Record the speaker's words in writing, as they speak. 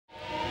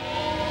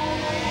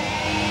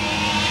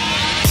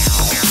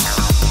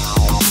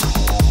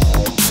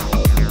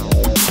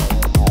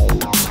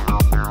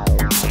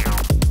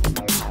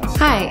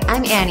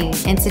Annie,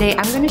 and today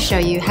I'm going to show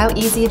you how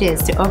easy it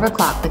is to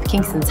overclock with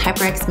Kingston's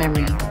HyperX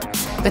memory.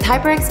 With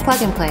HyperX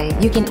Plug and Play,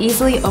 you can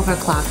easily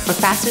overclock for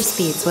faster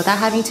speeds without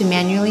having to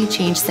manually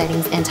change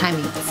settings and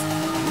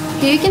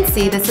timings. Here you can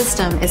see the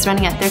system is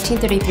running at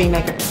 1333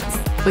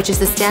 MHz, which is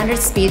the standard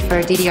speed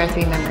for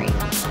DDR3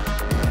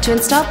 memory. To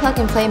install Plug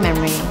and Play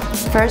memory,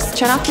 first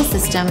turn off the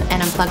system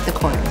and unplug the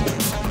cord.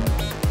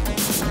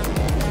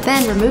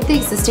 Then remove the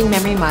existing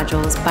memory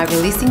modules by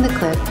releasing the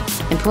clip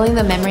and pulling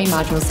the memory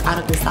modules out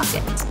of the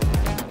socket.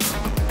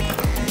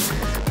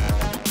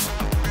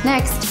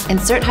 Next,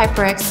 insert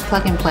HyperX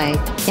Plug and Play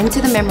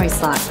into the memory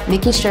slot,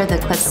 making sure the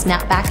clips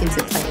snap back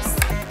into place.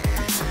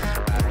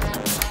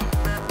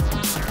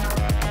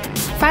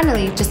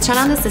 Finally, just turn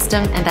on the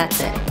system and that's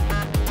it.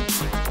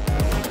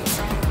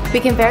 We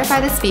can verify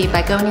the speed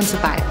by going into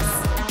BIOS.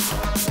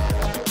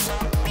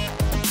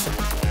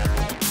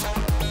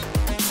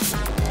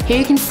 Here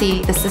you can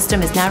see the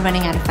system is now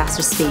running at a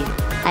faster speed,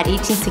 at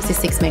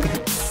 1866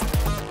 MHz.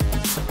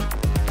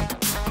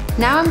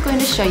 Now I'm going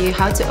to show you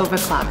how to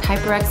overclock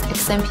HyperX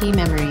XMP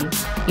memory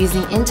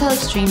using Intel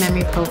Extreme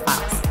Memory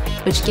Profiles,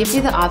 which gives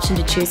you the option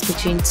to choose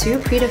between two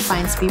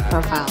predefined speed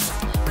profiles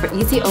for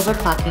easy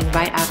overclocking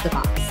right out of the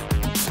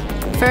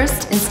box.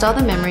 First, install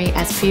the memory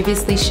as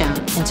previously shown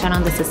and turn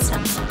on the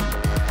system.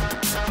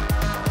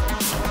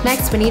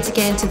 Next, we need to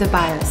get into the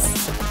BIOS.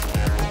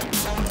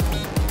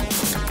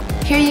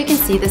 Here you can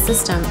see the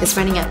system is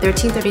running at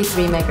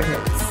 1333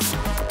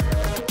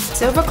 MHz.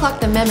 To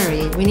overclock the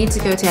memory, we need to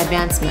go to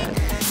Advanced Mode.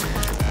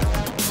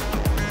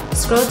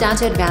 Scroll down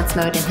to Advanced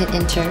Mode and hit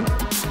Enter.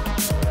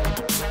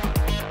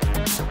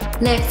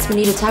 Next, we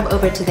need to tab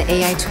over to the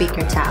AI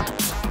Tweaker tab.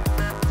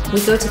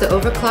 We go to the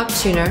Overclock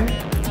Tuner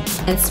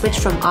and switch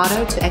from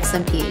Auto to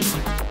XMP.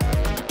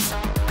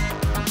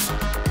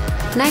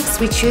 Next,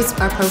 we choose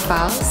our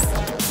profiles.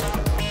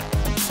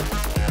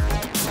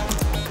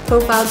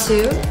 Profile 2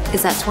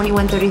 is at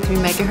 2133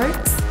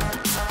 MHz.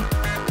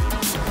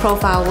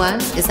 Profile 1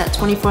 is at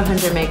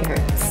 2400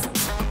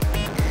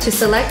 MHz. To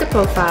select the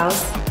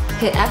profiles,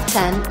 hit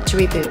F10 to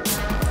reboot.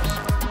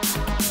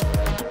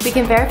 We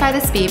can verify the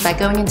speed by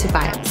going into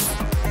BIOS.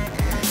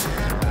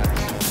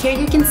 Here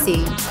you can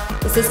see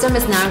the system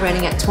is now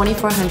running at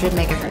 2400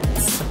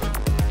 MHz.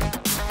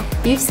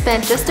 You've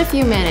spent just a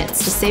few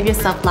minutes to save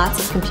yourself lots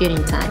of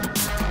computing time.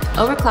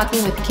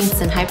 Overclocking with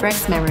Kingston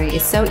HyperX memory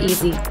is so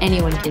easy,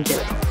 anyone can do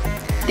it.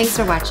 Thanks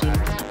for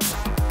watching.